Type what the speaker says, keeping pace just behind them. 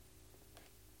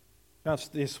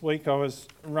Just this week I was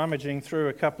rummaging through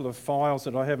a couple of files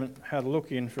that I haven't had a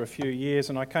look in for a few years,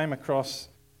 and I came across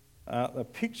a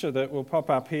picture that will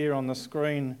pop up here on the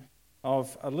screen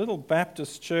of a little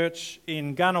Baptist church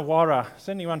in Gunawarra. Is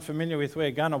anyone familiar with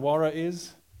where Gunawarra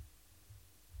is?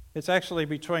 It's actually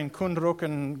between Kundruk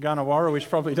and Gunawarra, which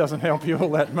probably doesn't help you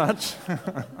all that much.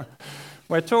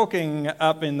 We're talking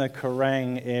up in the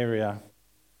Kerang area.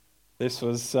 This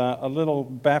was a little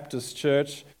Baptist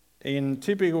church in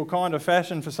typical kind of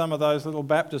fashion for some of those little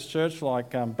Baptist churches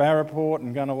like Barraport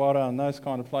and Gunawarra and those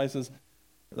kind of places.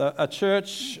 A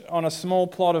church on a small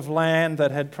plot of land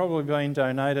that had probably been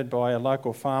donated by a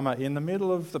local farmer in the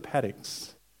middle of the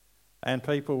paddocks. And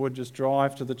people would just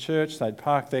drive to the church, they'd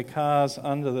park their cars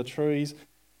under the trees.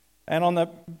 And on the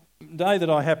day that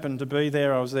I happened to be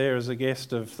there, I was there as a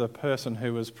guest of the person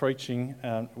who was preaching.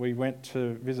 We went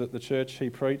to visit the church he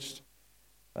preached.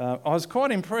 I was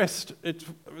quite impressed. It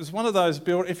was one of those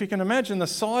buildings, if you can imagine, the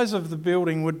size of the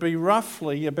building would be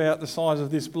roughly about the size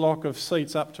of this block of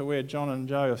seats up to where John and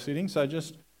Joe are sitting, so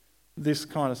just this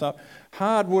kind of stuff.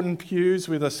 Hard wooden pews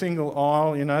with a single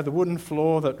aisle, the wooden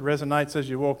floor that resonates as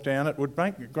you walk down it would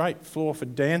make a great floor for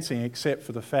dancing, except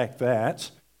for the fact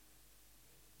that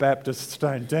Baptists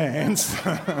don't dance.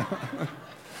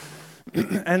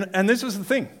 And this was the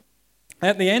thing.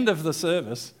 At the end of the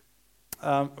service,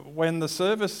 when the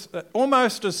service,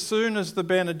 almost as soon as the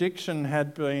benediction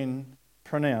had been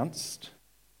pronounced,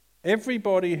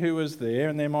 everybody who was there,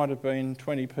 and there might have been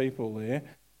 20 people there,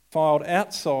 filed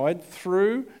outside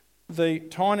through the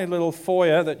tiny little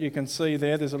foyer that you can see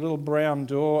there. There's a little brown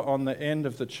door on the end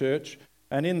of the church,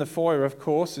 and in the foyer, of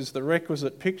course, is the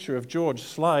requisite picture of George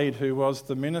Slade, who was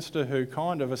the minister who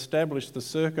kind of established the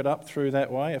circuit up through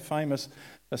that way, a famous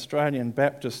Australian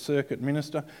Baptist circuit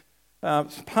minister.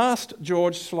 Past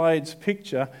George Slade's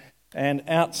picture and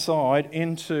outside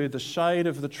into the shade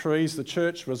of the trees, the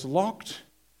church was locked,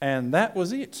 and that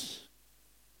was it.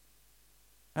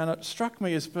 And it struck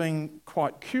me as being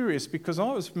quite curious, because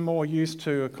I was more used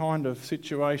to a kind of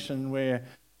situation where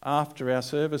after our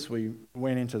service we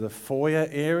went into the foyer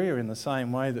area in the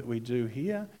same way that we do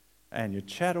here, and you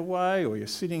chat away, or you're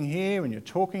sitting here and you're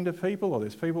talking to people, or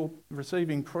there's people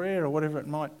receiving prayer or whatever it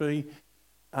might be.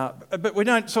 But we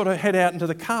don't sort of head out into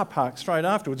the car park straight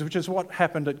afterwards, which is what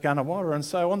happened at Gunawarra. And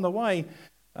so on the way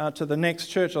to the next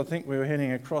church, I think we were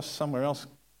heading across somewhere else,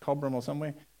 Cobram or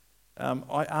somewhere,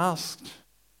 I asked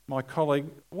my colleague,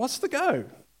 what's the go?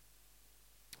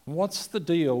 What's the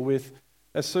deal with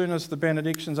as soon as the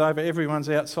benediction's over, everyone's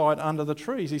outside under the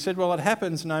trees? He said, well, it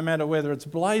happens no matter whether it's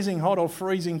blazing hot or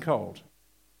freezing cold,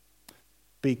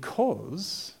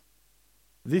 because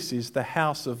this is the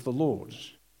house of the Lord.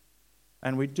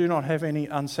 And we do not have any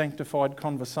unsanctified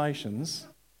conversations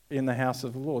in the house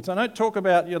of the Lord. So don't talk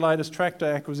about your latest tractor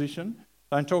acquisition.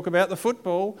 Don't talk about the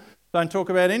football. Don't talk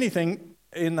about anything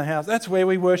in the house. That's where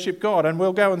we worship God, and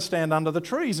we'll go and stand under the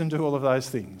trees and do all of those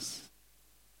things.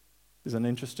 It's an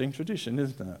interesting tradition,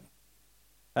 isn't it?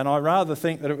 And I rather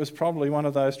think that it was probably one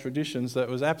of those traditions that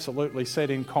was absolutely set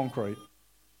in concrete.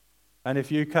 And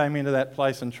if you came into that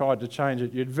place and tried to change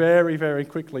it, you'd very, very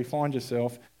quickly find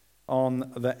yourself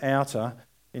on the outer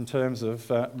in terms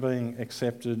of being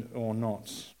accepted or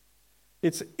not.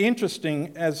 It's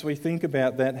interesting as we think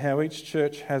about that, how each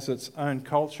church has its own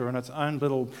culture and its own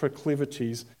little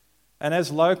proclivities. And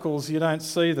as locals, you don't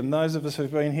see them. Those of us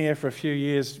who've been here for a few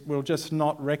years will just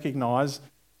not recognise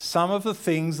some of the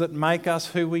things that make us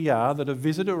who we are, that a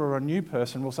visitor or a new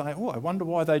person will say, oh, I wonder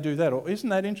why they do that, or isn't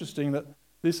that interesting that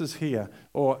this is here,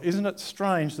 or isn't it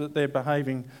strange that they're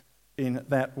behaving in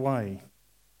that way?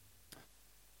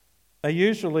 Are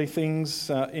usually things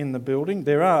in the building.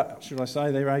 There are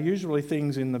usually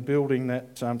things in the building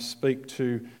that speak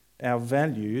to our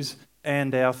values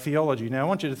and our theology. Now, I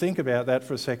want you to think about that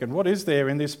for a second. What is there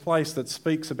in this place that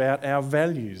speaks about our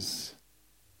values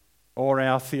or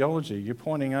our theology? You're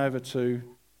pointing over to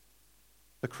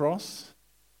the cross?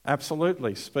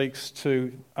 Absolutely, speaks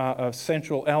to a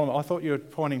central element. I thought you were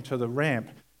pointing to the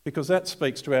ramp, because that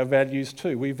speaks to our values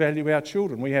too. We value our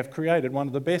children. We have created one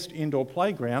of the best indoor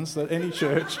playgrounds that any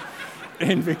church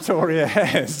in Victoria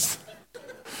has.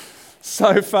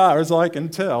 So far as I can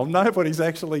tell, nobody's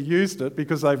actually used it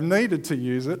because they've needed to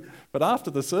use it, but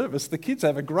after the service, the kids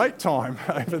have a great time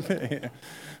over there.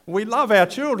 We love our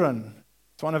children.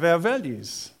 It's one of our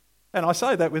values. And I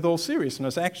say that with all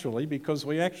seriousness, actually, because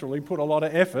we actually put a lot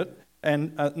of effort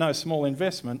and no small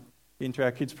investment into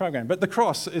our kids' program. But the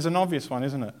cross is an obvious one,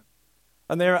 isn't it?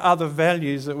 And there are other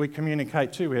values that we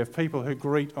communicate too. We have people who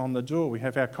greet on the door. We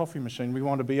have our coffee machine. We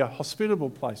want to be a hospitable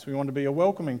place. We want to be a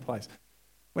welcoming place.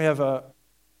 We have a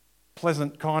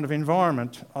pleasant kind of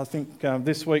environment. I think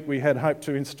this week we had hoped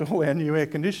to install our new air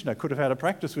conditioner. Could have had a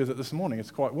practice with it this morning.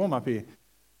 It's quite warm up here.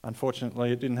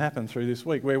 Unfortunately, it didn't happen through this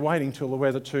week. We're waiting till the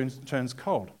weather turns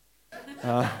cold.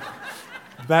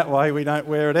 That way we don't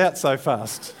wear it out so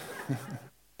fast.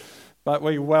 But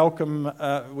we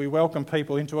welcome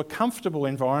people into a comfortable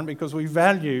environment because we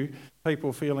value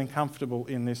people feeling comfortable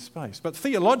in this space. But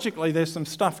theologically, there's some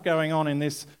stuff going on in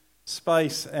this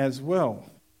space as well.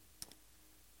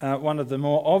 One of the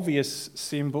more obvious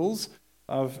symbols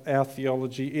of our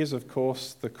theology is, of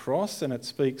course, the cross, and it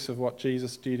speaks of what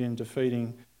Jesus did in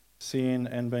defeating sin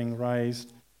and being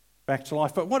raised back to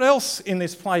life. But what else in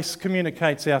this place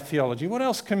communicates our theology? What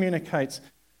else communicates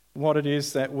what it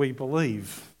is that we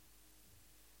believe?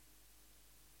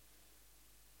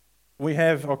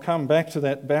 I'll come back to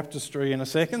that baptistry in a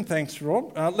second. Thanks,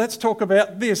 Rob. Let's talk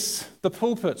about this, the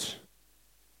pulpit.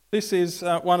 This is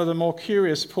one of the more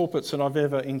curious pulpits that I've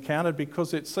ever encountered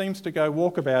because it seems to go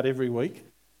walkabout every week.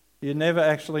 You never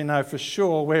actually know for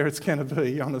sure where it's going to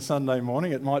be on a Sunday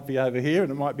morning. It might be over here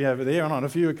and it might be over there, and on a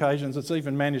few occasions it's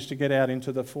even managed to get out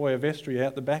into the foyer vestry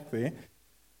out the back there.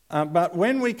 But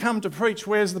when we come to preach,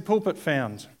 where's the pulpit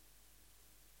found?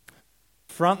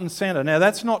 Front and centre. Now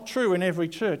that's not true in every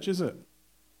church, is it?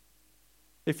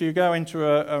 If you go into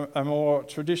a more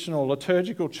traditional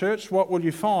liturgical church, what will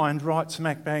you find right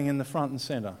smack bang in the front and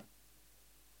centre?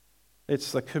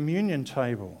 It's the communion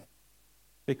table,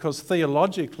 because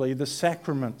theologically the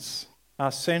sacraments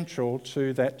are central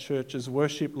to that church's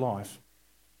worship life.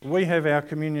 We have our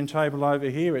communion table over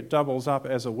here. It doubles up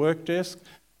as a work desk.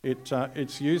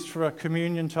 It's used for a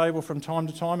communion table from time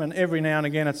to time, and every now and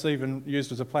again it's even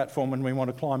used as a platform when we want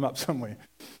to climb up somewhere.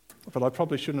 But I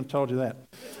probably shouldn't have told you that.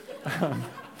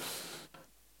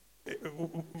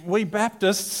 We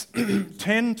Baptists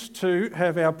tend to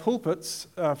have our pulpits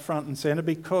front and centre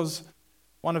because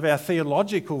one of our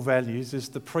theological values is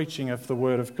the preaching of the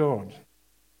Word of God.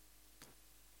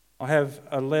 I have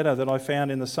a letter that I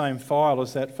found in the same file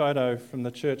as that photo from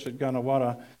the church at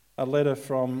Gunawarra, a letter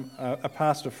from a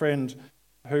pastor friend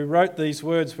who wrote these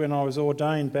words when I was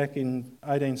ordained back in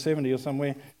 1870 or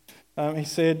somewhere. He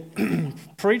said,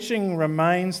 "Preaching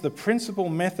remains the principal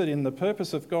method in the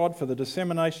purpose of God for the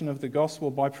dissemination of the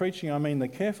gospel. By preaching, I mean the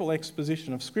careful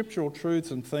exposition of scriptural truths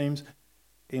and themes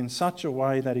in such a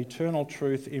way that eternal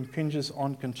truth impinges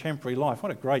on contemporary life."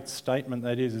 What a great statement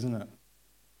that is, isn't it?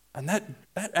 And that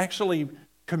actually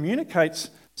communicates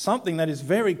something that is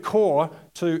very core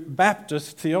to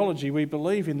Baptist theology. We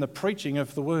believe in the preaching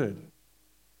of the word.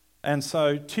 And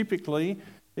so typically,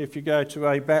 if you go to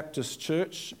a Baptist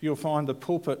church, you'll find the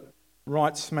pulpit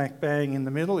right smack bang in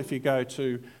the middle. If you go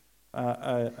to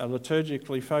a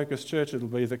liturgically focused church, it'll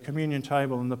be the communion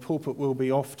table and the pulpit will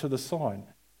be off to the side,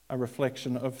 a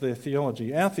reflection of their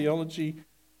theology. Our theology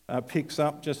picks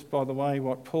up, just by the way,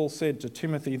 what Paul said to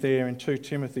Timothy there in 2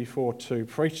 Timothy 4:2.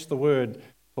 "Preach the word,"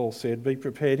 Paul said, "be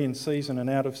prepared in season and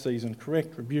out of season,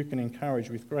 correct, rebuke and encourage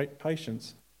with great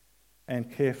patience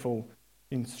and careful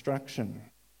instruction."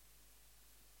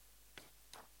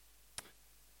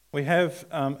 We have,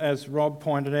 as Rob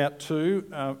pointed out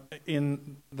too,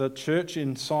 in the church,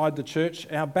 inside the church,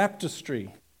 our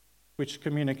baptistry, which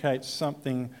communicates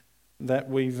something that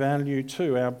we value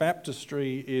too. Our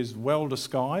baptistry is well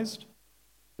disguised.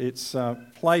 It's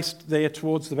placed there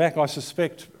towards the back, I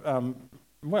suspect,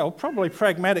 probably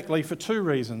pragmatically for two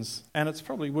reasons. And it's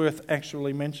probably worth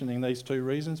actually mentioning these two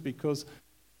reasons because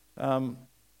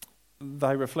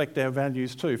they reflect our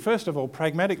values too. First of all,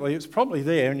 pragmatically, it's probably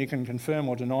there, and you can confirm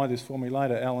or deny this for me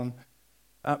later, Alan,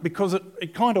 because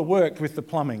it kind of worked with the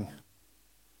plumbing.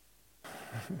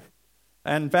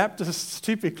 And Baptists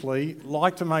typically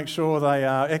like to make sure they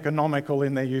are economical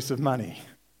in their use of money.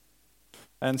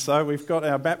 And so we've got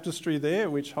our baptistry there,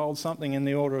 which holds something in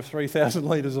the order of 3,000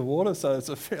 litres of water, so it's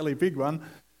a fairly big one.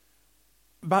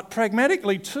 But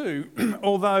pragmatically too,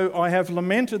 although I have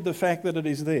lamented the fact that it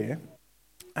is there,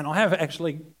 and I have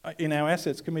actually, in our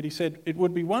assets committee, said it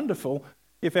would be wonderful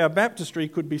if our baptistry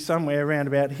could be somewhere around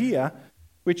about here,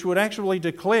 which would actually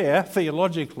declare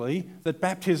theologically that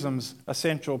baptism's a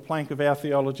central plank of our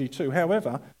theology too.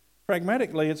 However,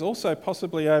 pragmatically, it's also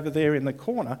possibly over there in the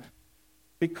corner,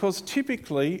 because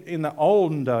typically in the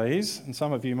olden days, and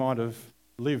some of you might have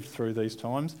lived through these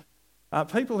times,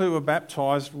 people who were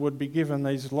baptised would be given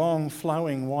these long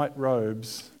flowing white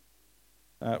robes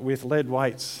with lead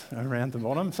weights around the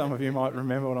bottom. Some of you might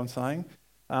remember what I'm saying.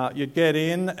 You'd get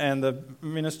in and the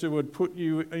minister would put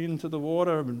you into the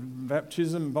water,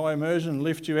 baptism by immersion,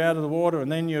 lift you out of the water,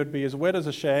 and then you'd be as wet as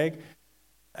a shag.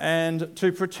 And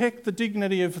to protect the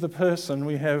dignity of the person,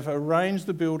 we have arranged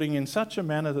the building in such a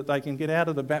manner that they can get out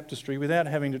of the baptistry without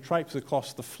having to traipse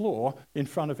across the floor in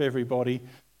front of everybody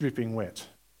dripping wet.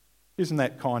 Isn't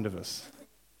that kind of us?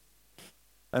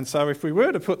 And so if we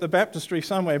were to put the baptistry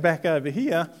somewhere back over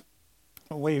here,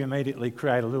 we immediately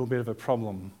create a little bit of a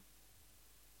problem.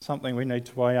 Something we need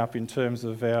to weigh up in terms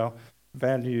of our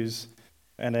values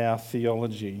and our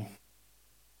theology.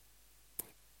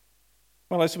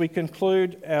 Well, as we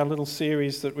conclude our little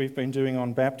series that we've been doing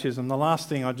on baptism, the last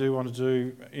thing I do want to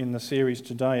do in the series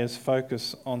today is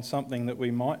focus on something that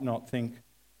we might not think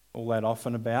all that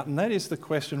often about, and that is the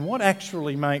question, what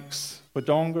actually makes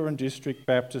Wodonga and District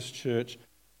Baptist Church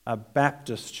a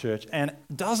Baptist church, and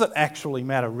does it actually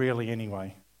matter really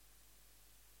anyway?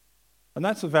 And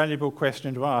that's a valuable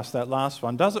question to ask, that last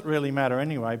one. Does it really matter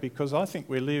anyway? Because I think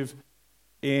we live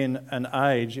in an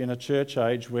age, in a church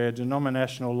age, where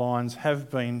denominational lines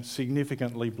have been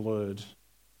significantly blurred.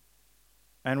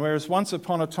 And whereas once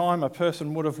upon a time a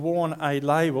person would have worn a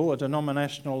label, a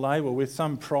denominational label, with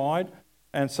some pride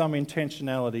and some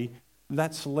intentionality,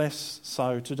 that's less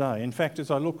so today. In fact, as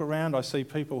I look around, I see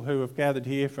people who have gathered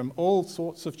here from all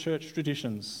sorts of church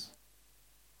traditions.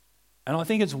 And I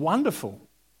think it's wonderful,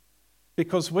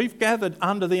 because we've gathered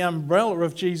under the umbrella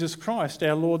of Jesus Christ,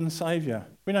 our Lord and Saviour.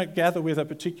 We don't gather with a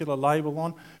particular label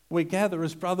on. We gather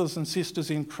as brothers and sisters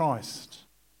in Christ.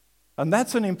 And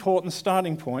that's an important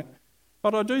starting point.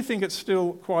 But I do think it's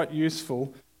still quite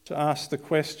useful to ask the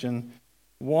question,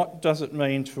 what does it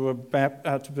mean to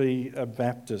be a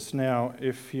Baptist? Now,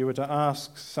 if you were to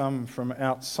ask some from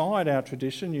outside our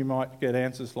tradition, you might get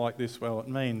answers like this. Well, it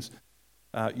means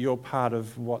you're part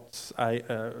of what's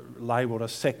labelled a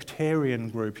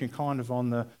sectarian group. You're kind of on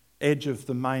the edge of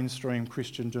the mainstream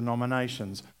Christian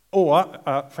denominations. Or,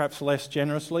 perhaps less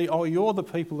generously, you're the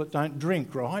people that don't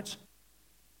drink, right?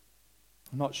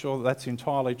 I'm not sure that that's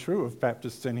entirely true of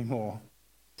Baptists anymore.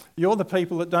 You're the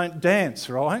people that don't dance,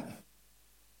 right?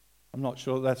 I'm not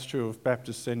sure that's true of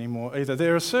Baptists anymore either.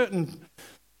 There are certain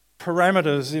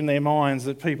parameters in their minds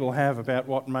that people have about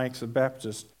what makes a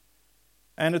Baptist.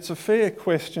 And it's a fair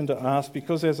question to ask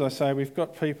because, as I say, we've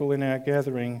got people in our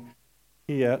gathering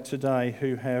here today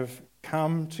who have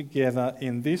come together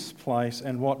in this place,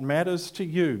 and what matters to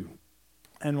you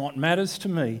and what matters to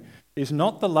me is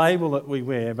not the label that we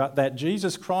wear, but that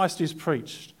Jesus Christ is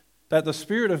preached, that the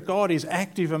Spirit of God is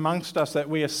active amongst us, that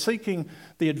we are seeking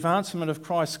the advancement of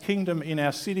Christ's kingdom in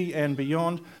our city and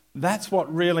beyond. That's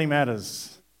what really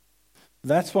matters.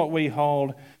 That's what we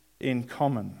hold in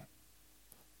common.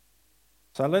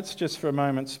 So let's just for a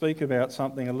moment speak about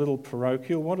something a little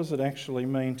parochial. What does it actually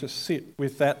mean to sit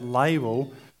with that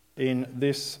label in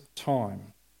this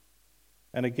time?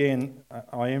 And again,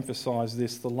 I emphasise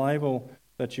this, the label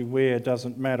that you wear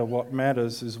doesn't matter. What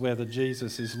matters is whether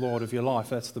Jesus is Lord of your life.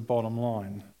 That's the bottom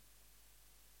line.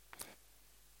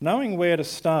 Knowing where to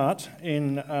start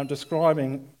in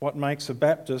describing what makes a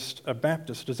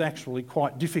Baptist is actually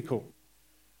quite difficult.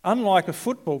 Unlike a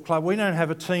football club, we don't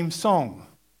have a team song.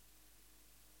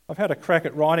 I've had a crack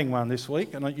at writing one this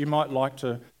week, and you might like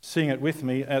to sing it with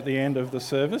me at the end of the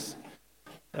service.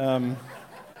 I'll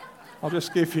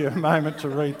just give you a moment to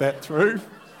read that through.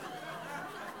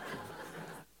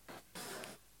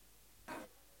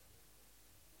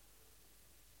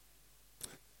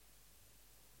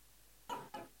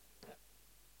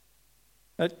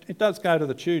 It does go to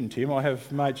the tune, Tim, I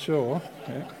have made sure.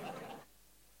 Yeah.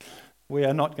 We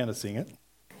are not going to sing it.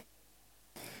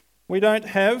 We don't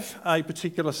have a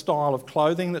particular style of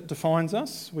clothing that defines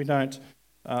us. We don't,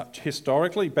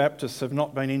 historically, Baptists have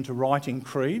not been into writing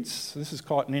creeds. This is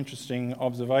quite an interesting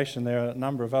observation. There are a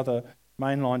number of other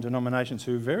mainline denominations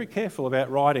who are very careful about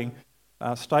writing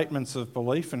statements of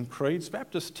belief and creeds.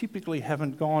 Baptists typically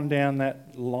haven't gone down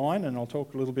that line, and I'll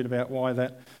talk a little bit about why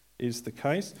that is the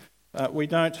case. We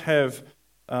don't have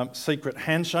secret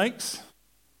handshakes.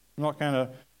 I'm not going to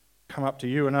come up to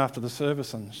you and after the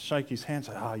service and shake his hand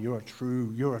and say, you're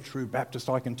a true Baptist,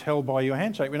 I can tell by your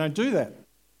handshake. We don't do that,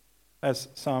 as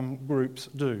some groups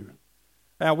do.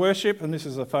 Our worship, and this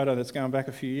is a photo that's going back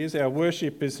a few years, our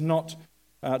worship is not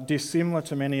dissimilar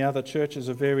to many other churches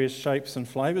of various shapes and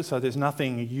flavours, so there's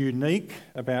nothing unique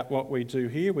about what we do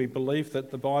here. We believe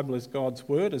that the Bible is God's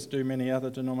word, as do many other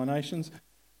denominations.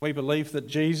 We believe that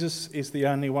Jesus is the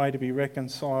only way to be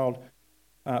reconciled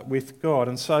with God.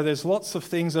 And so there's lots of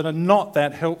things that are not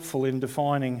that helpful in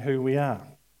defining who we are.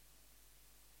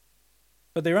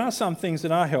 But there are some things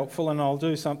that are helpful, and I'll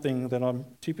do something that I'm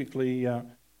typically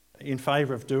in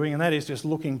favour of doing, and that is just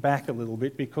looking back a little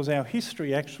bit, because our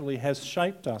history actually has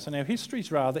shaped us, and our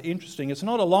history's rather interesting. It's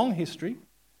not a long history.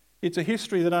 It's a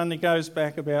history that only goes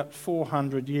back about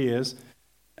 400 years,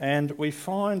 and we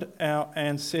find our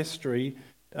ancestry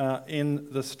in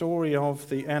the story of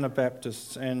the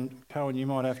Anabaptists. And Cohen, you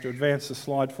might have to advance the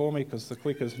slide for me because the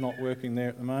clicker's not working there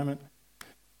at the moment.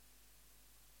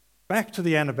 Back to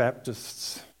the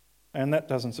Anabaptists, and that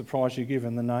doesn't surprise you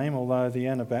given the name, although the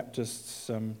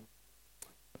Anabaptists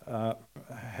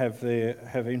have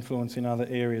influence in other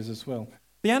areas as well.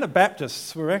 The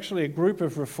Anabaptists were actually a group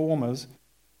of reformers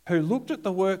who looked at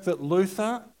the work that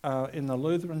Luther in the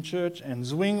Lutheran Church and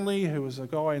Zwingli, who was a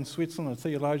guy in Switzerland, a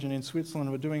theologian in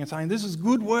Switzerland, were doing and saying, this is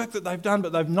good work that they've done,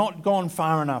 but they've not gone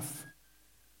far enough.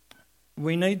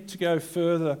 We need to go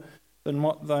further than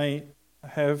what they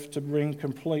have to bring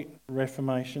complete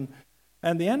reformation.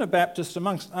 And the Anabaptists,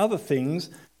 amongst other things,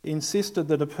 insisted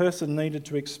that a person needed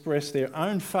to express their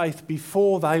own faith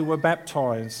before they were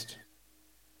baptised.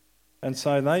 And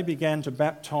so they began to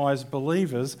baptise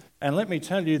believers, and let me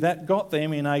tell you, that got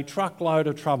them in a truckload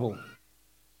of trouble.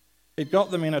 It got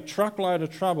them in a truckload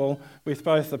of trouble with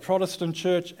both the Protestant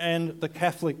church and the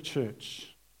Catholic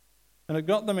church. And it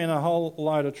got them in a whole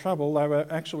load of trouble. They were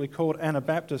actually called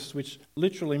Anabaptists, which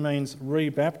literally means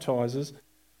re-baptisers,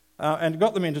 and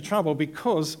got them into trouble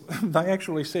because they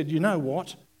actually said, you know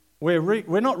what,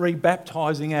 we're not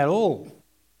re-baptising at all.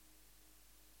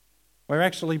 We're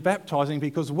actually baptising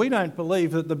because we don't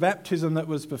believe that the baptism that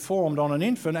was performed on an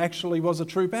infant actually was a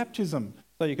true baptism.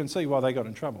 So you can see why they got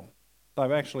in trouble. They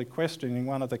were actually questioning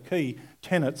one of the key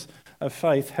tenets of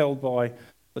faith held by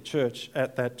the church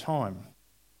at that time.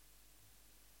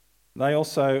 They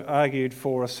also argued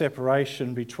for a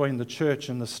separation between the church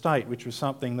and the state, which was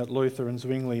something that Luther and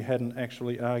Zwingli hadn't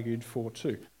actually argued for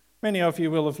too. Many of you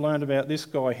will have learned about this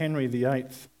guy, Henry VIII,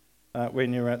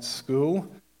 when you're at school.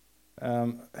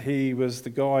 He was the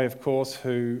guy, of course,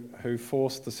 who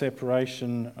forced the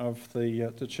separation of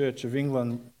the Church of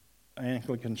England,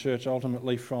 Anglican Church,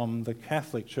 ultimately from the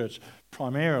Catholic Church,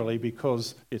 primarily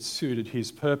because it suited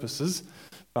his purposes.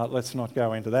 But let's not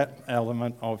go into that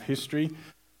element of history.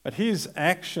 But his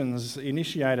actions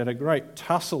initiated a great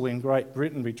tussle in Great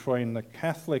Britain between the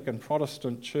Catholic and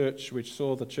Protestant Church, which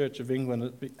saw the Church of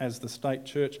England as the state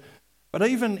church. But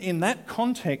even in that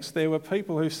context, there were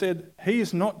people who said,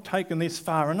 he's not taken this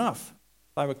far enough.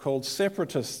 They were called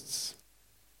separatists.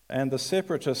 And the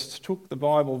separatists took the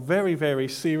Bible very, very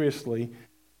seriously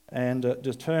and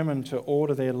determined to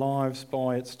order their lives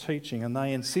by its teaching. And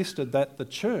they insisted that the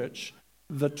church,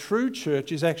 the true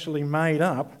church, is actually made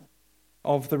up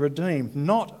of the redeemed,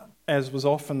 not, as was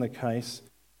often the case,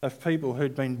 of people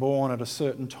who'd been born at a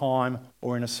certain time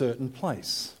or in a certain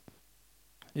place.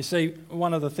 You see,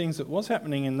 one of the things that was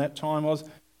happening in that time was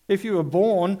if you were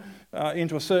born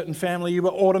into a certain family, you were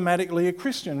automatically a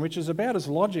Christian, which is about as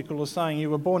logical as saying you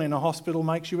were born in a hospital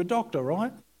makes you a doctor,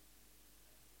 right?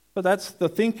 But that's the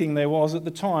thinking there was at the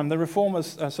time. The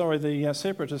the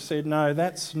separatists said, no,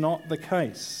 that's not the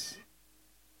case.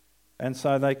 And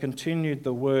so they continued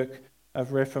the work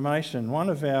of Reformation. One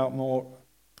of our more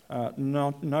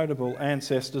notable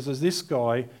ancestors is this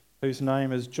guy whose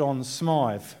name is John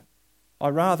Smythe. I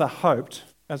rather hoped,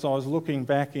 as I was looking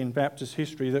back in Baptist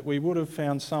history, that we would have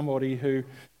found somebody who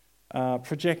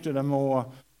projected a more,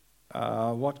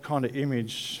 what kind of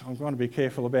image? I'm going to be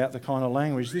careful about the kind of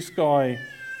language. This guy,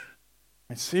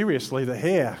 seriously, the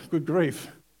hair, good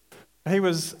grief. He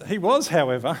was,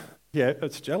 however, yeah,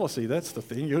 it's jealousy, that's the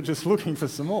thing, you're just looking for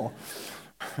some more.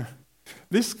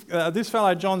 This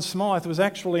fellow, John Smythe, was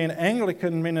actually an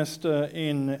Anglican minister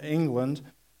in England,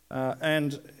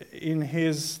 and in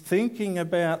his thinking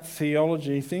about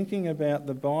theology, thinking about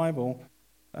the Bible,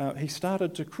 he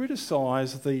started to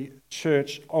criticise the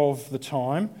church of the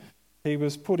time. He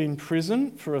was put in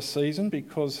prison for a season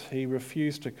because he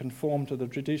refused to conform to the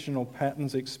traditional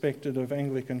patterns expected of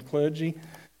Anglican clergy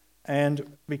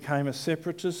and became a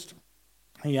separatist.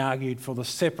 He argued for the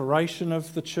separation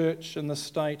of the church and the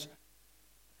state.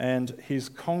 And his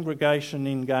congregation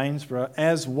in Gainsborough,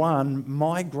 as one,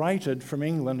 migrated from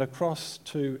England across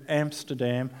to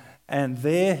Amsterdam, and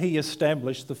there he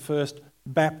established the first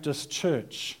Baptist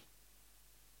church,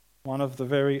 one of the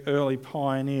very early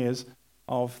pioneers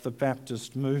of the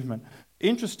Baptist movement.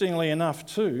 Interestingly enough,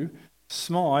 too,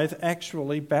 Smythe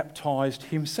actually baptised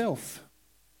himself.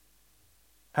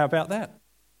 How about that?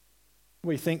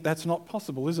 We think that's not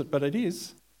possible, is it? But it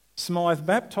is. Smythe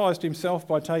baptised himself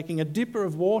by taking a dipper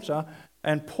of water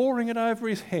and pouring it over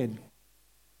his head.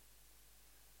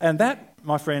 And that,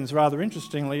 my friends, rather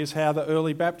interestingly, is how the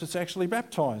early Baptists actually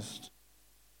baptised.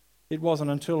 It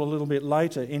wasn't until a little bit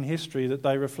later in history that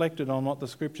they reflected on what the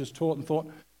Scriptures taught and thought,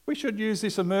 we should use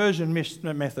this immersion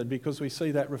method because we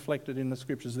see that reflected in the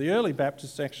Scriptures. The early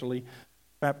Baptists actually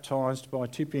baptised by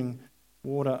tipping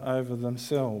water over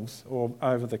themselves or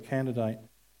over the candidate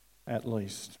at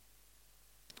least.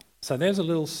 So there's a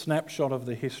little snapshot of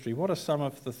the history. What are some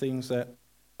of the things that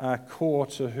are core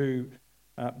to who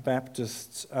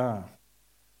Baptists are?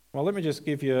 Well, let me just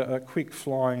give you a quick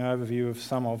flying overview of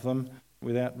some of them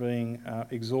without being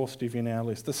exhaustive in our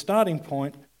list. The starting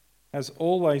point has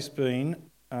always been,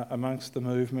 amongst the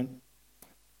movement,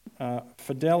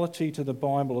 fidelity to the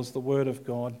Bible as the Word of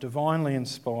God, divinely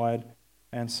inspired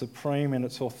and supreme in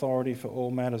its authority for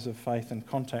all matters of faith and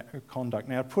conduct.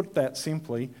 Now, to put that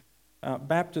simply,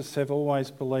 Baptists have always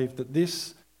believed that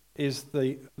this is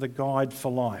the guide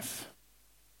for life.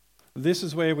 This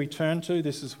is where we turn to.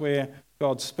 This is where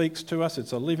God speaks to us.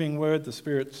 It's a living word. The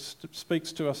Spirit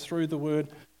speaks to us through the word.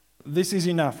 This is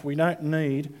enough. We don't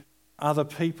need other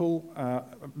people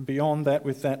beyond that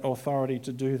with that authority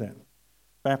to do that.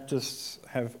 Baptists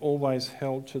have always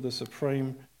held to the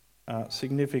supreme,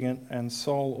 significant and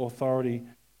sole authority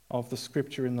of the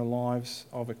Scripture in the lives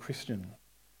of a Christian.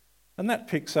 And that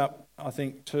picks up, I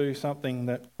think, to something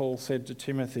that Paul said to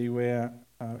Timothy, where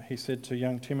he said to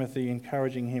young Timothy,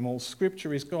 encouraging him, all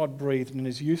Scripture is God-breathed and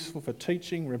is useful for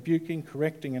teaching, rebuking,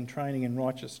 correcting and training in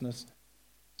righteousness,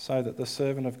 so that the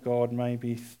servant of God may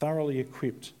be thoroughly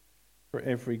equipped for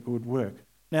every good work.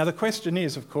 Now the question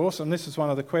is, of course, and this is one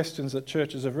of the questions that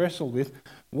churches have wrestled with,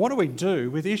 what do we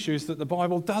do with issues that the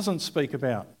Bible doesn't speak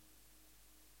about?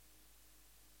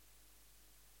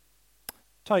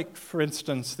 Take, for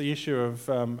instance, the issue of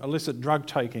illicit drug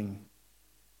taking.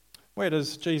 Where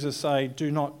does Jesus say,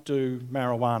 do not do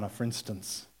marijuana, for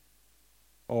instance?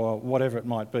 Or whatever it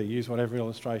might be. Use whatever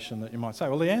illustration that you might say.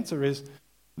 Well, the answer is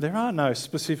there are no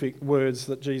specific words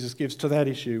that Jesus gives to that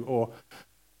issue, or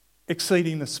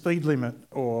exceeding the speed limit,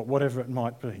 or whatever it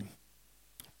might be.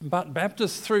 But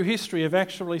Baptists through history have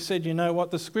actually said, you know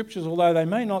what, the Scriptures, although they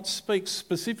may not speak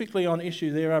specifically on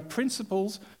issue, there are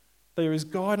principles, there is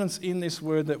guidance in this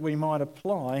word that we might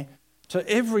apply to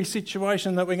every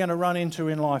situation that we're going to run into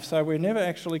in life. So we're never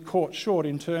actually caught short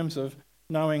in terms of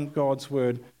knowing God's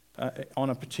word on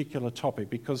a particular topic,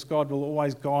 because God will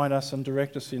always guide us and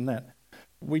direct us in that.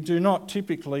 We do not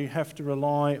typically have to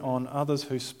rely on others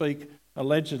who speak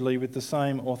allegedly with the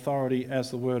same authority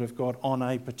as the Word of God on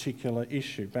a particular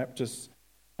issue. Baptists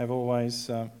have always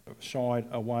shied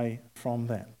away from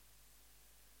that.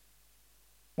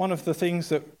 One of the things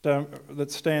that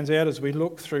stands out as we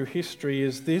look through history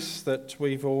is this, that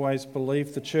we've always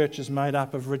believed the church is made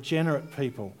up of regenerate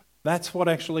people. That's what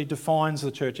actually defines the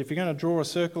church. If you're going to draw a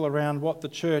circle around what the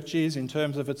church is in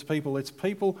terms of its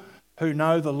people who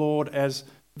know the Lord as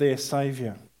their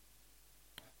Saviour.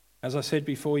 As I said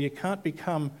before, you can't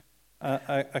become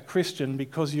a Christian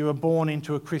because you were born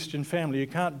into a Christian family. You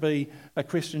can't be a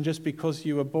Christian just because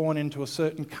you were born into a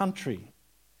certain country.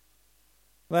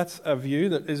 That's a view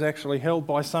that is actually held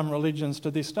by some religions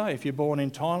to this day. If you're born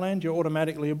in Thailand, you're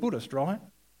automatically a Buddhist, right?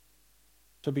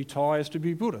 To be Thai is to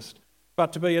be Buddhist.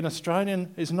 But to be an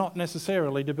Australian is not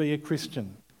necessarily to be a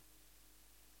Christian.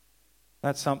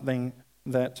 That's something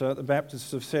that the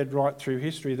Baptists have said right through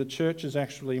history. The church is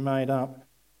actually made up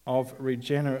of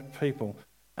regenerate people.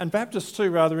 And Baptists too,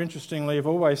 rather interestingly, have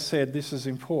always said, this is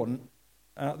important,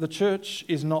 the church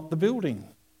is not the building.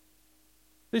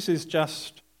 This is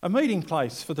just a meeting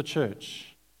place for the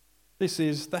church. This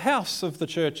is the house of the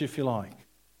church, if you like.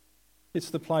 It's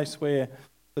the place where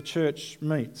the church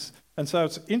meets. And so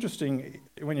it's interesting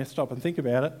when you stop and think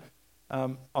about it.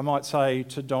 I might say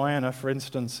to Diana, for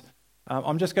instance,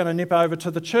 I'm just going to nip over to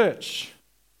the church.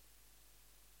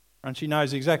 And she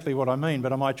knows exactly what I mean,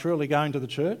 but am I truly going to the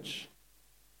church?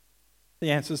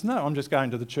 The answer is no, I'm just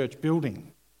going to the church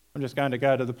building. I'm just going to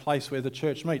go to the place where the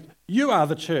church meets. You are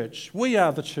the church. We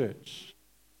are the church.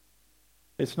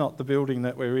 It's not the building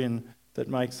that we're in that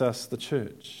makes us the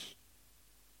church.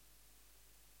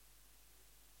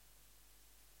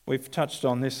 We've touched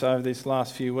on this over these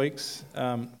last few weeks.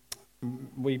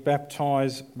 We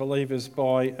baptise believers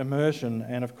by immersion,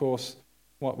 and of course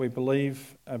what we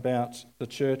believe about the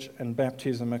church and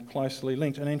baptism are closely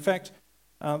linked. And in fact,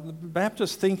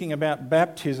 Baptist thinking about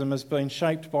baptism has been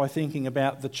shaped by thinking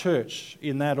about the church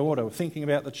in that order, thinking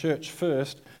about the church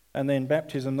first and then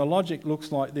baptism. The logic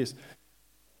looks like this.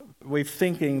 We're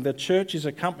thinking the church is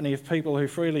a company of people who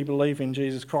freely believe in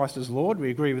Jesus Christ as Lord. We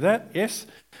agree with that, yes.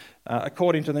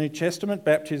 According to the New Testament,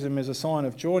 baptism is a sign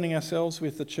of joining ourselves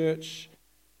with the church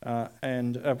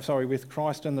with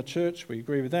Christ and the church. We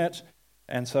agree with that.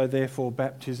 And so therefore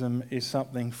baptism is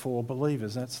something for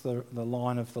believers. That's the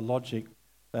line of the logic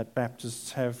that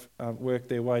Baptists have worked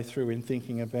their way through in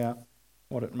thinking about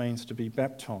what it means to be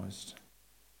baptised.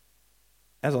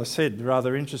 As I said,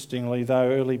 rather interestingly,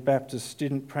 though, early Baptists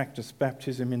didn't practice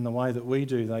baptism in the way that we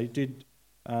do. They did.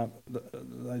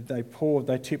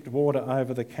 They tipped water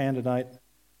over the candidate,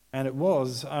 and it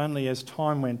was only as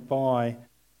time went by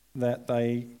that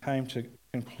they came to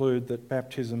conclude that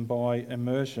baptism by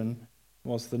immersion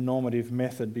was the normative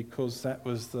method, because that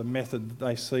was the method that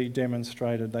they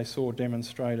saw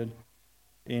demonstrated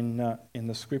in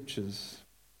the scriptures.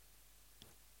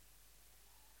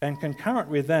 And concurrent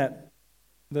with that,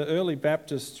 the early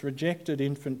Baptists rejected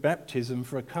infant baptism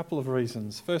for a couple of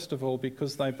reasons. First of all,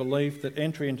 because they believed that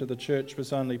entry into the church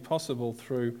was only possible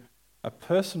through a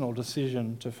personal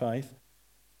decision to faith.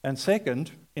 And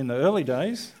second, in the early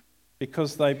days,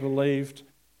 because they believed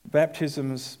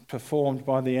baptisms performed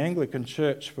by the Anglican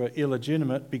Church were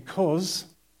illegitimate, because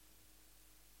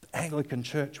the Anglican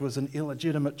Church was an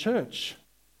illegitimate church.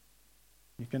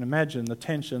 You can imagine the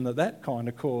tension that kind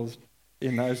of caused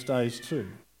in those days too.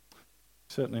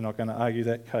 Certainly not going to argue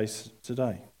that case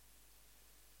today.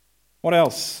 What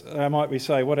else might we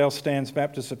say? What else stands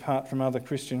Baptists apart from other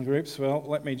Christian groups? Well,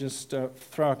 let me just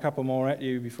throw a couple more at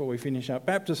you before we finish up.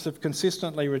 Baptists have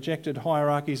consistently rejected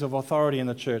hierarchies of authority in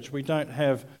the church. We don't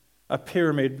have a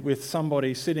pyramid with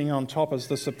somebody sitting on top as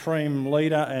the supreme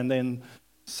leader and then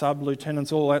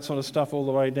sub-lieutenants, all that sort of stuff, all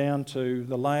the way down to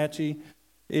the laity.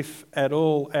 If at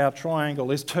all, our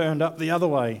triangle is turned up the other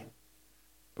way,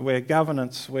 where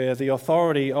governance, where the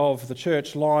authority of the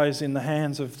church lies in the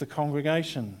hands of the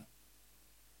congregation.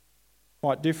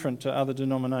 Quite different to other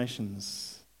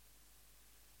denominations.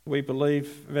 We believe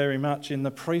very much in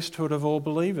the priesthood of all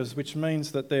believers, which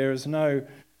means that there is no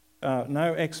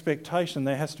expectation.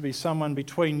 There has to be someone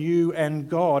between you and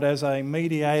God as a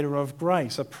mediator of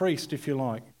grace, a priest, if you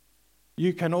like.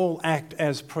 You can all act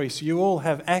as priests. You all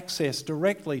have access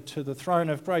directly to the throne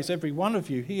of grace. Every one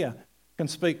of you here can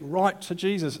speak right to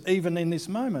Jesus, even in this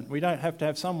moment. We don't have to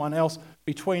have someone else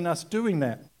between us doing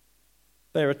that.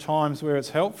 There are times where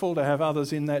it's helpful to have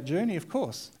others in that journey, of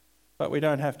course, but we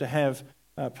don't have to have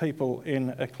people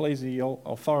in ecclesial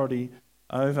authority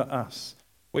over us.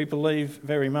 We believe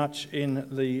very much in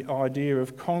the idea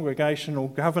of congregational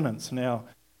governance. Now,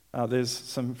 there's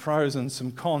some pros and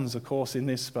some cons, of course, in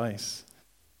this space,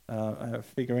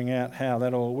 figuring out how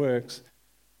that all works.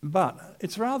 But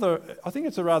I think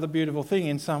it's a rather beautiful thing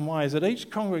in some ways that each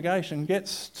congregation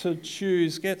gets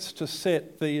to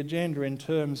set the agenda in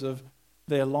terms of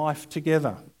their life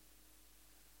together.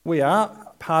 We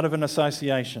are part of an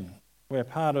association. We're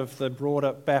part of the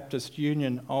broader Baptist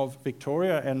Union of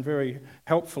Victoria, and very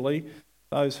helpfully,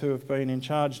 those who have been in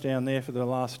charge down there for the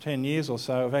last 10 years or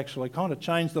so have actually kind of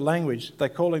changed the language. They're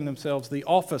calling themselves the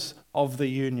Office of the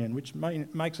Union, which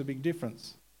makes a big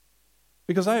difference,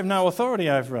 because they have no authority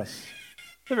over us.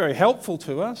 They're very helpful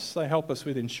to us. They help us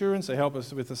with insurance. They help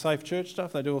us with the Safe Church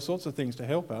stuff. They do all sorts of things to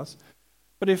help us.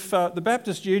 But if the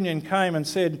Baptist Union came and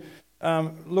said,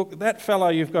 look, that fellow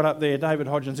you've got up there, David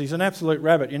Hodgins, he's an absolute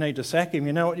rabbit. You need to sack him.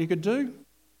 You know what you could do?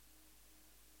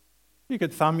 You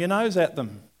could thumb your nose at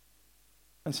them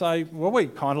and say, well, we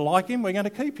kind of like him. We're going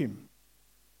to keep him.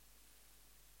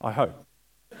 I hope.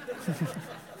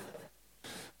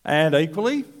 And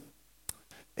equally,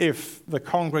 if the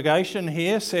congregation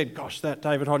here said, gosh, that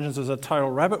David Hodgins is a total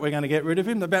rabbit, we're going to get rid of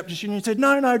him, the Baptist Union said,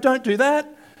 no, don't do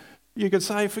that. You could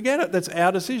say, forget it, that's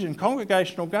our decision.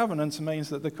 Congregational governance means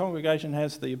that the congregation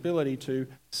has the ability to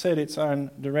set its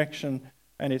own direction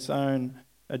and its own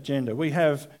agenda. We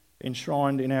have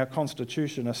enshrined in our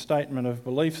constitution a statement of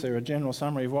beliefs. They're a general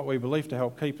summary of what we believe to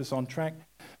help keep us on track.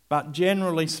 But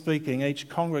generally speaking, each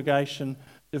congregation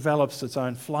develops its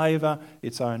own flavour,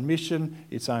 its own mission,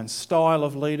 its own style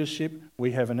of leadership.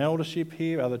 We have an eldership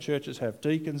here. Other churches have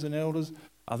deacons and elders.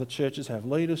 Other churches have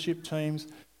leadership teams.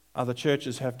 Other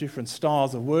churches have different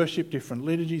styles of worship, different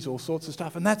liturgies, all sorts of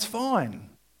stuff. And that's fine,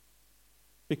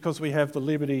 because we have the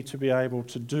liberty to be able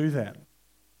to do that.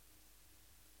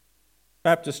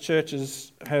 Baptist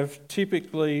churches have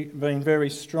typically been very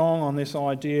strong on this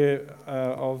idea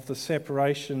of the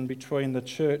separation between the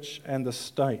church and the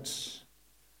state.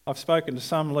 I've spoken to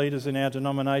some leaders in our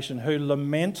denomination who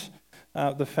lament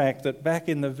the fact that back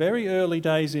in the very early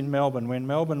days in Melbourne, when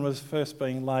Melbourne was first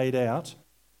being laid out,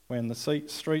 when the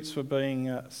streets were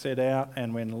being set out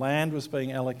and when land was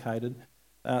being allocated,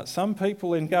 some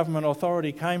people in government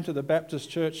authority came to the Baptist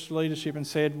church leadership and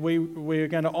said, we're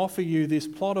going to offer you this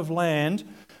plot of land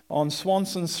on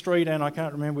Swanson Street, and I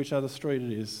can't remember which other street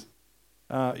it is.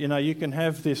 You can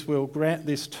have this, we'll grant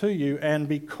this to you. And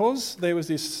because there was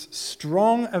this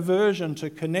strong aversion to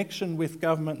connection with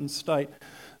government and state,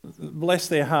 bless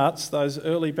their hearts, those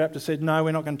early Baptists said, no,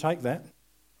 we're not going to take that.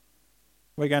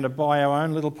 We're going to buy our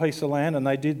own little piece of land, and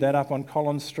they did that up on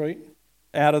Collins Street.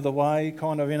 out of the way,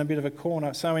 kind of in a bit of a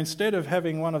corner. So instead of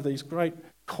having one of these great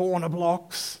corner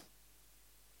blocks,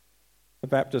 the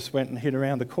Baptists went and hid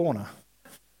around the corner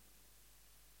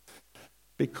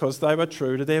because they were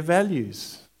true to their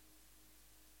values.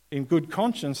 In good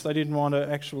conscience, they didn't want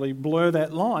to actually blur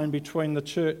that line between the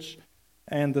church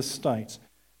and the state.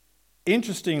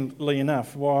 Interestingly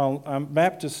enough, while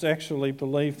Baptists actually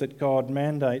believe that God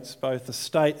mandates both the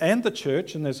state and the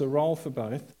church, and there's a role for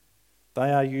both,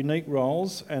 they are unique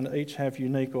roles and each have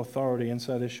unique authority, and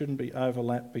so there shouldn't be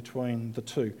overlap between the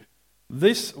two.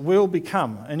 This will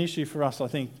become an issue for us, I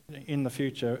think, in the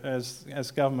future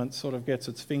as government sort of gets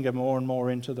its finger more and more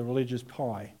into the religious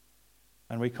pie.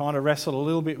 And we kind of wrestled a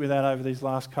little bit with that over these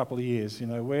last couple of years. You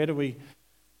know, where do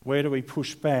we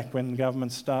push back when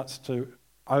government starts to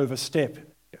overstep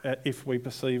if we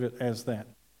perceive it as that?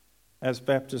 As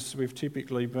Baptists, we've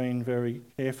typically been very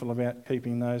careful about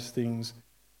keeping those things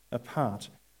apart.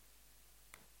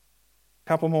 A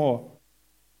couple more.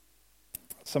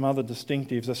 Some other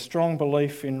distinctives. A strong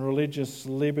belief in religious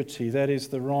liberty, that is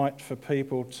the right for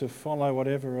people to follow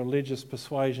whatever religious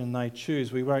persuasion they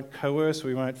choose. We won't coerce,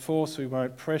 we won't force, we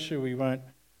won't pressure, we won't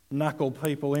knuckle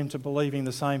people into believing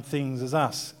the same things as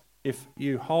us. If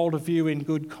you hold a view in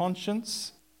good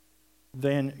conscience,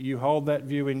 then you hold that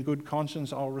view in good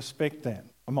conscience. I'll respect that.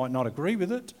 I might not agree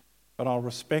with it, but I'll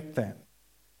respect that.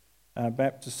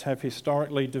 Baptists have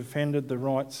historically defended the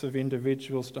rights of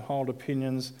individuals to hold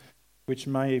opinions which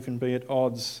may even be at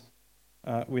odds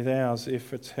with ours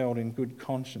if it's held in good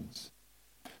conscience.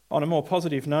 On a more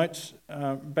positive note,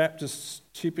 Baptists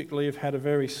typically have had a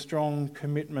very strong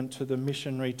commitment to the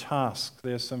missionary task.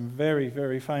 There's some very,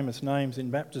 very famous names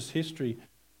in Baptist history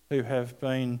who have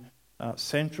been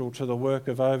central to the work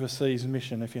of overseas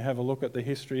mission. If you have a look at the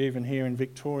history, even here in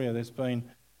Victoria, there's been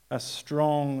a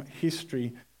strong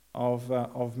history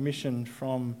of mission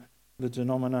from the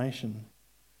denomination.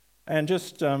 And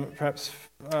just perhaps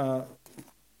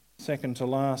second to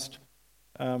last,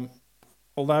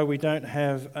 although we don't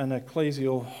have an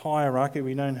ecclesial hierarchy,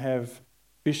 we don't have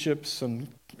bishops and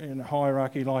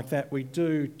hierarchy like that, we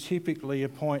do typically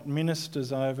appoint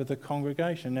ministers over the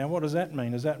congregation. Now, what does that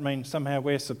mean? Does that mean somehow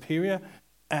we're superior?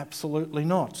 Absolutely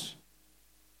not.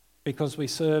 Because we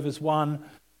serve as one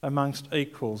amongst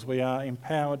equals. We are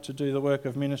empowered to do the work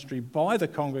of ministry by the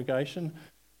congregation,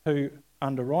 who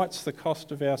underwrites the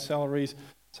cost of our salaries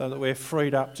so that we're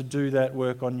freed up to do that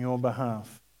work on your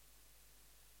behalf.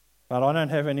 But I don't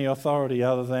have any authority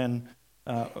other than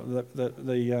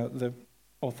the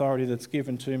authority that's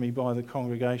given to me by the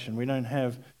congregation. We don't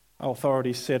have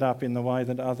authority set up in the way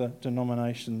that other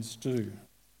denominations do.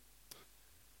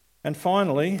 And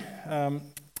finally,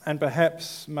 and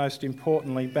perhaps most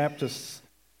importantly, Baptists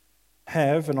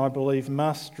have, and I believe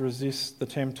must, resist the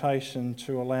temptation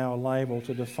to allow a label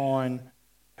to define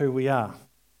who we are.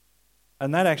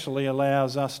 And that actually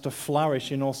allows us to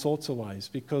flourish in all sorts of ways,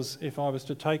 because if I was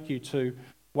to take you to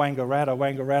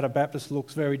Wangaratta Baptist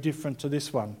looks very different to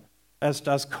this one, as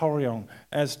does Corryong,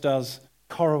 as does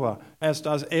Corowa, as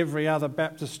does every other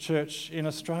Baptist church in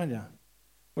Australia.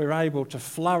 We're able to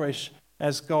flourish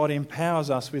as God empowers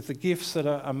us with the gifts that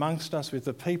are amongst us, with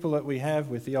the people that we have,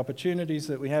 with the opportunities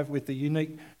that we have, with the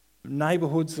unique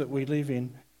neighbourhoods that we live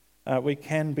in. We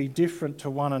can be different to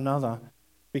one another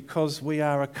because we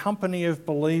are a company of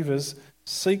believers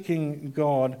seeking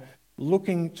God,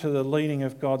 looking to the leading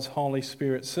of God's Holy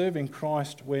Spirit, serving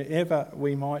Christ wherever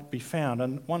we might be found.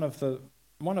 And one of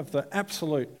the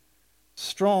absolute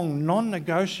strong,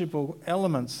 non-negotiable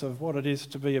elements of what it is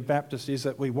to be a Baptist is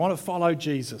that we want to follow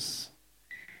Jesus.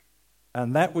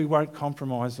 And that we won't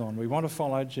compromise on. We want to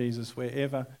follow Jesus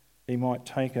wherever he might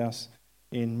take us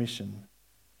in mission.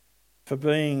 For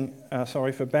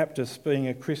Baptists, being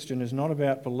a Christian is not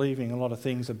about believing a lot of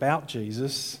things about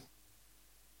Jesus,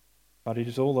 but it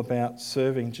is all about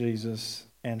serving Jesus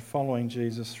and following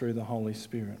Jesus through the Holy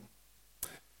Spirit.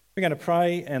 We're going to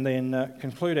pray and then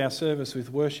conclude our service with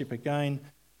worship again.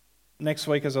 Next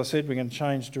week, as I said, we're going to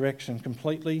change direction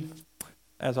completely.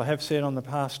 As I have said on the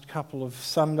past couple of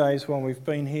Sundays while we've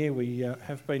been here, we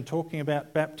have been talking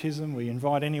about baptism. We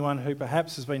invite anyone who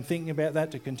perhaps has been thinking about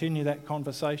that to continue that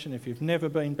conversation. If you've never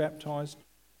been baptised,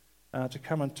 to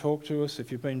come and talk to us.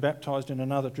 If you've been baptised in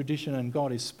another tradition and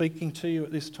God is speaking to you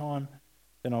at this time,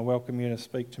 then I welcome you to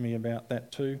speak to me about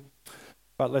that too.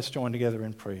 But let's join together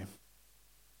in prayer.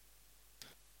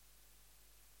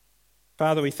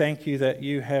 Father, we thank you that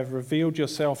you have revealed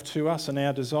yourself to us, and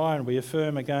our desire, and we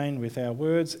affirm again with our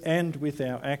words and with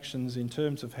our actions in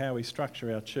terms of how we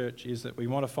structure our church, is that we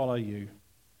want to follow you.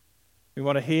 We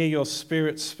want to hear your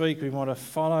Spirit speak. We want to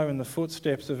follow in the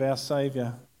footsteps of our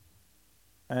Saviour.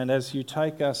 And as you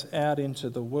take us out into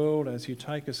the world, as you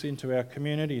take us into our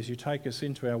community, as you take us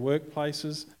into our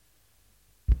workplaces,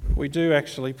 we do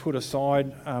actually put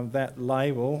aside that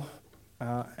label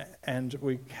and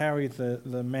we carry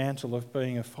the mantle of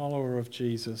being a follower of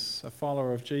Jesus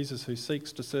who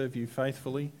seeks to serve you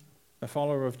faithfully, a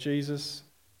follower of Jesus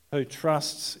who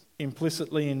trusts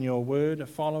implicitly in your word, a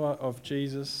follower of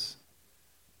Jesus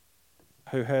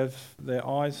who have their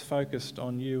eyes focused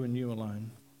on you and you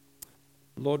alone.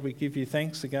 Lord, we give you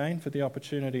thanks again for the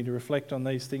opportunity to reflect on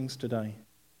these things today.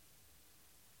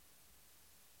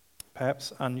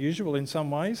 Perhaps unusual in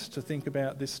some ways to think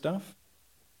about this stuff,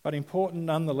 but important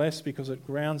nonetheless because it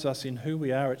grounds us in who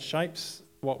we are. It shapes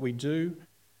what we do.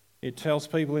 It tells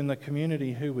people in the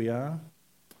community who we are,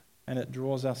 and it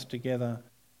draws us together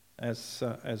as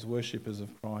worshippers of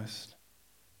Christ.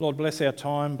 Lord, bless our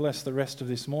time, bless the rest of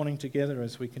this morning together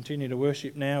as we continue to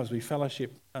worship now, as we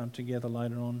fellowship together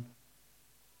later on.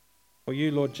 For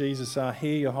you, Lord Jesus, are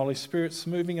here. Your Holy Spirit's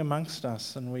moving amongst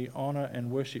us, and we honour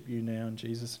and worship you now. In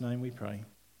Jesus' name we pray.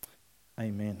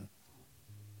 Amen.